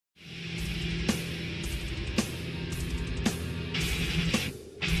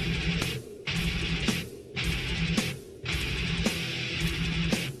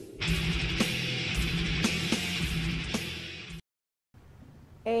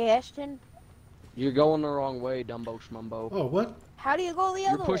Hey, Ashton. You're going the wrong way, Dumbo Schmumbo. Oh, what? How do you go the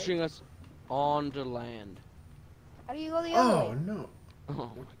other way? You're pushing us onto land. How do you go the other way? Oh, no. Oh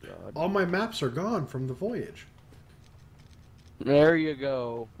my god. All my maps are gone from the voyage. There you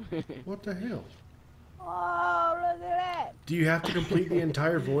go. What the hell? Oh, look at that. Do you have to complete the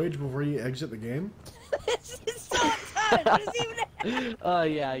entire voyage before you exit the game? This is so exciting. What is even Oh,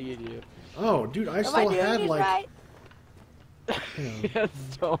 yeah, you do. Oh, dude, I Am still I doing had this like... right? Yes,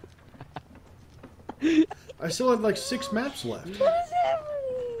 don't. I still had like 6 maps left. What is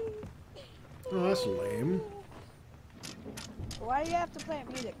happening? Oh, that's lame. Why do you have to play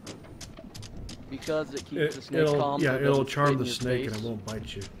music? Because it keeps the snake calm. Yeah, so it it'll doesn't charm spit the in your snake face. and it won't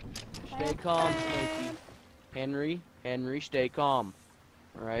bite you. Stay calm, Snakey. Henry, stay calm.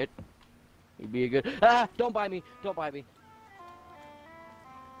 Alright? You'd be a good... Ah! Don't bite me! Don't bite me!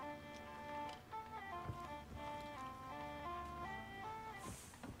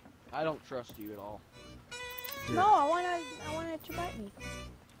 I don't trust you at all. Here. No, I want it to bite me.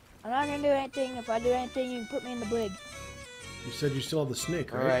 I'm not gonna do anything. If I do anything, you can put me in the brig. You said you still have the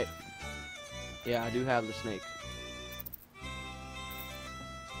snake, right? Alright. Yeah, I do have the snake.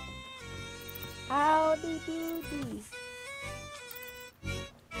 Howdy doody.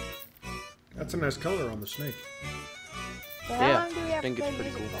 That's a nice color on the snake. So how Yeah, long do we have I think to it's play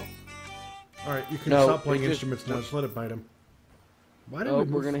pretty music cool. for? Alright, you can No, stop playing it just- instruments now. Just let it bite him. Why did Oh, we we're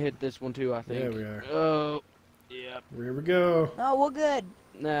move? gonna hit this one too, I think. Yeah, we are. Oh, yeah. Here we go. No, we're good.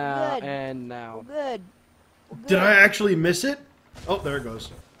 Now, Good. and We're now. good. We're good. Did I actually miss it? Oh, there it goes.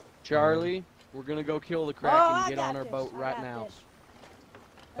 Charlie, we're gonna go kill the Oh, Kraken I and get got on our this. boat I right got now. this.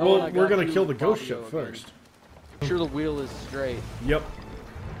 Oh, Well, I we're got gonna two kill the ghost Fabio ship again. first. Make sure the wheel is straight. Yep.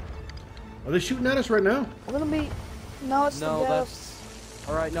 Are they shooting at us right now? We're gonna be. No, it's No, the that's... ghosts.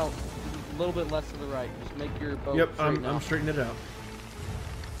 Alright, no. A little bit less to the right. Just make your boat Yep, straight I'm straightening it out.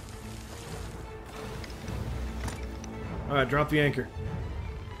 Alright, drop the anchor.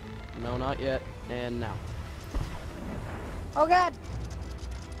 No, not yet. And now. Oh God.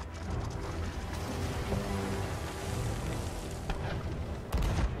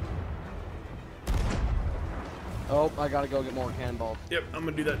 Oh, I gotta go get more cannonballs. Yep, I'm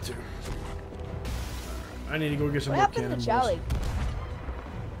gonna do that too. I need to go get some What more happened to cannonballs. Charlie?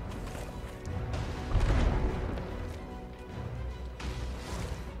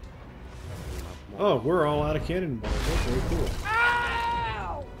 Oh, we're all out of cannonballs. That's very cool.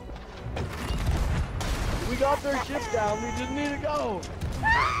 Ow! We got their ship down. We just need to go.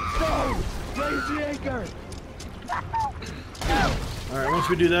 Go! Raise the anchor. Alright, once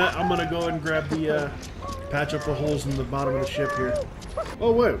we do that, I'm gonna go ahead and grab the, patch up the holes in the bottom of the ship here.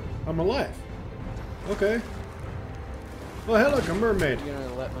 Oh, wait, I'm alive. Okay. Oh, hey, look, a mermaid. I'm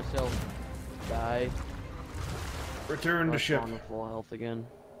gonna let myself die. Return to Rush ship. on with full health again.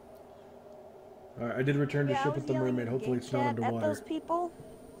 Alright, I did return to Yeah, I ship was with the yelling mermaid. in Hopefully game it's not chat underwater. At those people.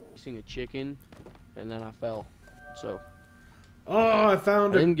 Seeing a chicken, and then I fell. So Oh, I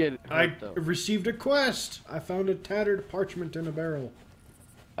found I a... didn't get I hurt though. received a quest. I found a tattered parchment in a barrel.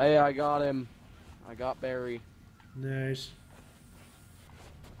 Hey, I got him. I got Barry. Nice.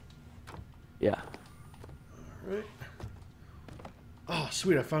 Yeah. Alright. Oh,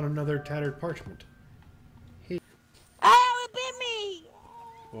 sweet, I found another tattered parchment. Oh, it bit me.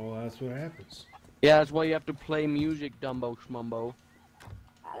 Well, that's what happens. Yeah, that's why you have to play music, Dumbo Schmumbo.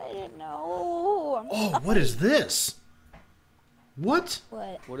 I didn't know. I'm Oh, sorry. what is this? What?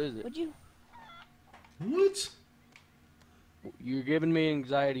 What? What is it? Would you? What? You're giving me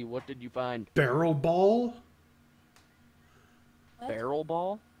anxiety. What did you find? Barrel ball? What? Barrel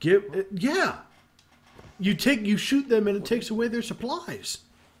ball? Yeah. You shoot them and it takes away their supplies.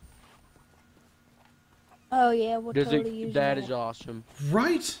 Oh yeah, we're Does totally it? using That is awesome.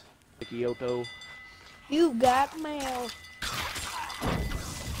 Right? Kyoto. You got mail.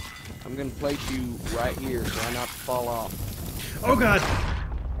 I'm gonna place you right here so I not to fall off. Oh god.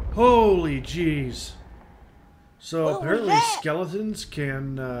 Holy jeez. So What was apparently that? skeletons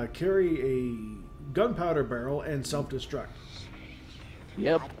can carry a gunpowder barrel and self-destruct.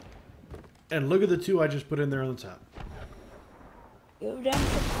 Yep. And look at the two I just put in there on the top. Give them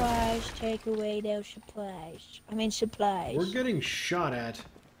supplies. Take away those supplies. I mean supplies. We're getting shot at.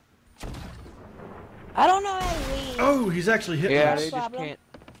 I don't know how to read. Oh, he's actually hitting Yeah, us. they just problem. can't.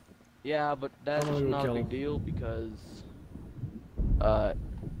 Yeah, but that's I'm gonna go not a kill big him. deal because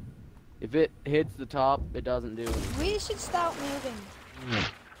if it hits the top, it doesn't do anything. We should stop moving.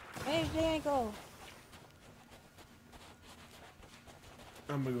 Where's the ankle?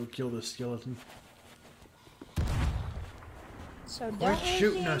 I'm gonna go kill this skeleton. So Quit don't lose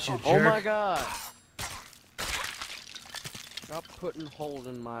shooting the us, you ankle. Oh jerk. my god! Stop putting holes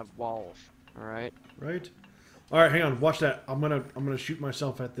in my walls. All right. Right? All right, hang on. Watch that. I'm gonna shoot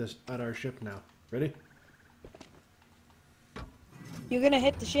myself at our ship now. Ready? You're gonna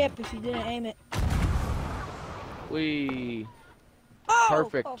hit the ship if you didn't aim it. We. Oh,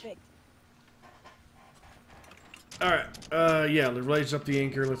 Perfect. perfect. All right. Yeah. Raise up the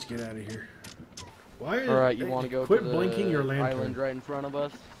anchor. Let's get out of here. Why? All right. You want to go Quit to the blinking your lantern. island right in front of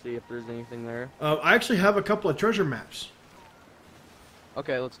us? See if there's anything there. I actually have a couple of treasure maps.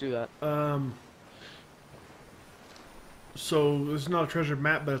 Okay, let's do that. So it's not a treasure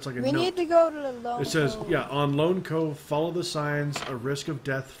map, but it's like a We note. need to go to the Lone It says, Cove. yeah, on Lone Cove, follow the signs, a risk of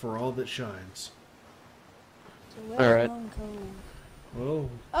death for all that shines. So where's All right. Lone Cove? Whoa.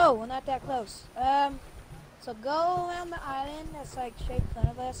 Oh, we're not that close. So go around the island that's like straight in front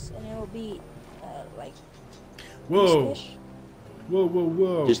of us, and it will be, like, Whoa. fish. Whoa, whoa,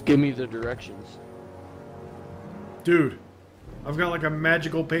 whoa. Just give me the directions. Dude, I've got like a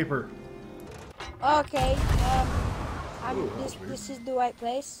magical paper. Okay, Ooh, that's weird. this is the right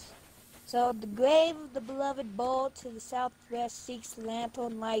place. So the grave of the beloved bull to the southwest seeks the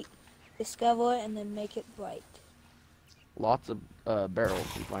lantern light, discover it, and then make it bright. Lots of barrels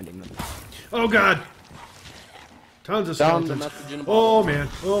and finding them. Oh, God. Tons of Found the skeletons. message in a Oh, bottle. man.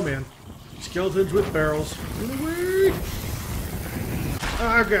 Oh, man. Skeletons with barrels. Get away.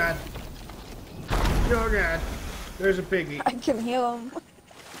 Oh, God. Oh, God. There's a piggy. I can hear him.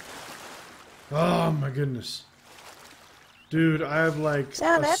 Oh, my goodness. Dude, I have like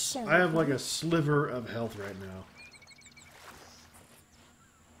I have like a sliver of health right now.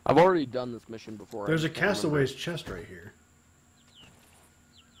 I've already done this mission before. There's I a just can't remember. castaway's chest right here.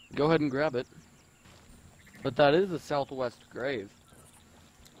 Go ahead and grab it. But that is a southwest grave.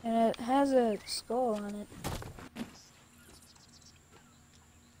 And it has a skull on it.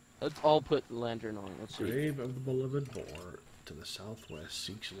 Let's all put the lantern on. Let's see. Grave of the beloved boar to the southwest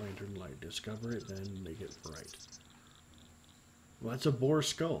seeks lantern light. Discover it, then make it bright. Well, that's a boar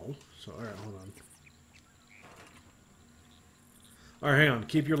skull. So, alright, hold on. Alright, hang on.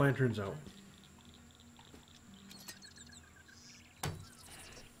 Keep your lanterns out.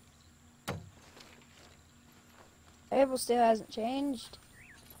 Table still hasn't changed.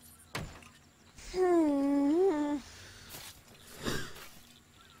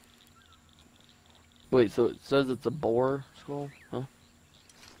 Wait, so it says it's a boar skull? Huh?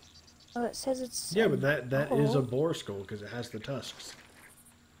 Oh, it says it's... Yeah, but that is a Oh. boar skull because it has the tusks.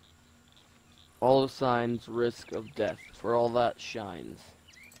 All the signs, risk of death, for all that shines.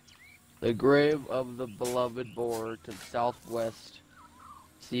 The grave of the beloved boar to the southwest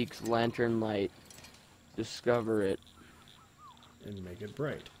seeks lantern light. Discover it. And make it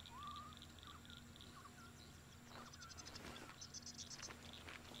bright.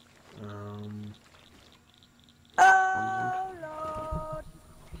 Oh, Lord.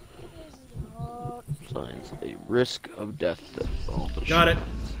 Please, Lord. Signs, a risk of death. All the Got it.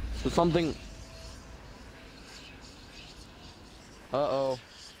 shines. So something... Uh-oh.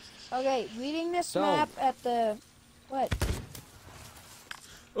 Okay, reading this Don't. map at the... What?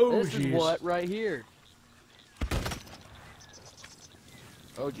 Oh, This jeez. is what right here.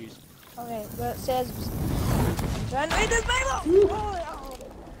 Oh, jeez. Okay, but it says... I'm trying to read this Bible! Oh.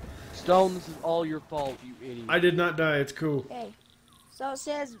 Stone, this is all your fault, you idiot. I did not die. It's cool. Okay. So it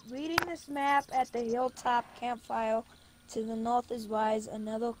says, reading this map at the hilltop campfire to the north is wise.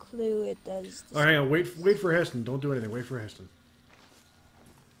 Another clue it does. All right, hang on. Wait for Heston. Don't do anything. Wait for Heston.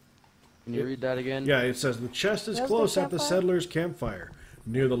 Can you read that again? Yeah, it says the chest is Where's the close at the campfire? settlers' campfire,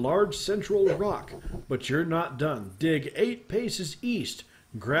 near the large central rock. But you're not done. Dig 8 paces east.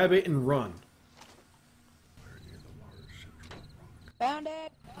 Grab it and run. Found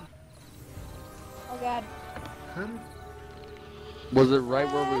it! Oh god. How did- Was it right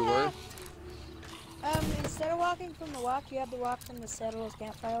where we were? Instead of walking from the rock, you have to walk from the settlers'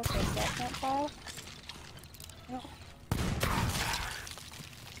 campfire, so it's that campfire. Yep.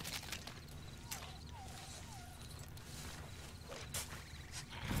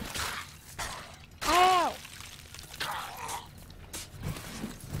 Ow!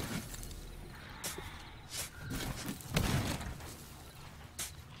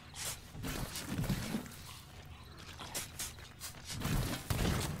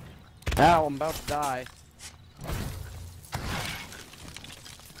 Ow, I'm about to die.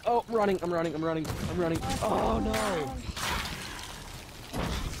 Oh, I'm running. Oh, no.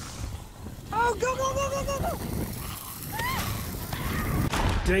 Oh, go, go, go, go, go, go!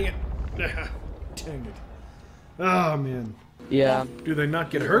 Dang it. Dang it. Oh, man. Yeah. Do they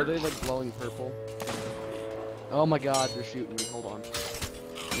not get Are hurt? they, like, glowing purple? Oh, my God, they're shooting me. Hold on.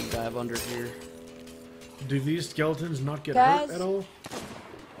 Let me dive under here. Do these skeletons not get Guys? hurt at all?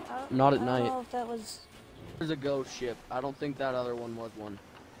 Not at I night. don't know if that was... There's a ghost ship. I don't think that other one was one.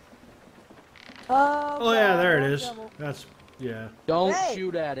 Oh yeah, God, there it more is. trouble. That's yeah. Don't Hey!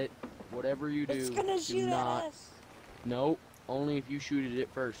 shoot at it. Whatever you do, It's gonna do shoot not. at us. Nope. Only if you shoot at it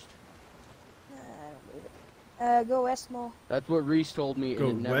first. I don't believe it. Go west more. That's what Reese told me, Go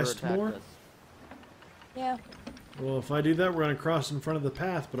and it never west attacked more? us. Yeah. Well, if I do that, we're gonna cross in front of the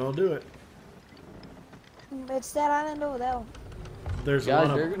path, but I'll do it. It's that island over there. There's a Guys,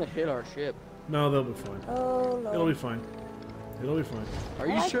 lot they're of. gonna hit our ship. No, they'll be fine. Oh, Lord. It'll be fine. It'll be fine. Are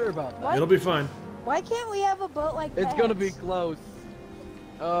you Why- sure about that? why- It'll be fine. Why can't we have a boat like that? It's gonna be close.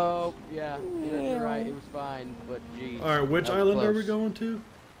 Oh, yeah. You're right. It was fine, but geez. All right, which that was island are we close. going to?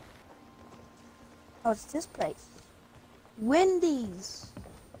 Oh, it's this place. Wendy's.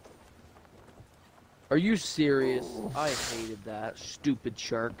 Are you serious? I hated that. Stupid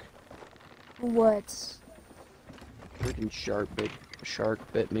shark. What? Freaking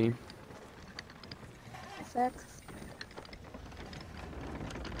shark bit me. Effect.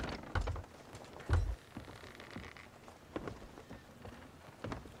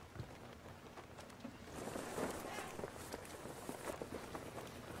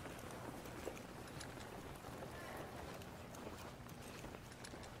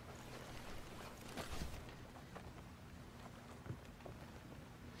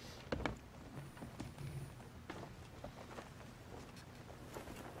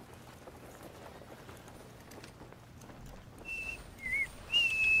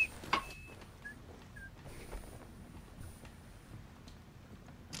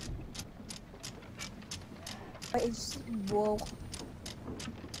 It's, whoa.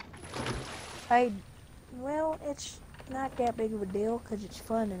 Well, it's not that big of a deal because it's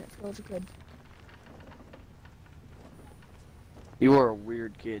fun and it feels good. You are a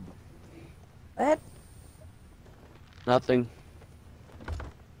weird kid. What? Nothing.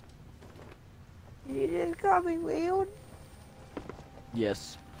 You just call me weird?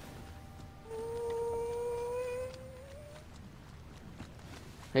 Yes.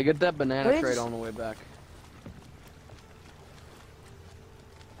 Hey, get that banana What is- crate on the way back.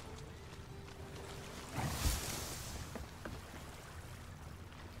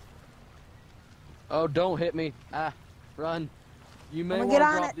 Oh, don't hit me. Ah, run. You may I'ma want get to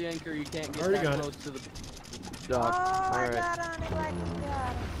on drop it. the anchor. You can't get Already that got it. close to the Oh, dock. I Alright. got on it like God.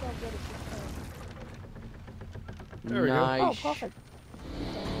 I'm so good at this thing. There we go. Oh, Nice. perfect.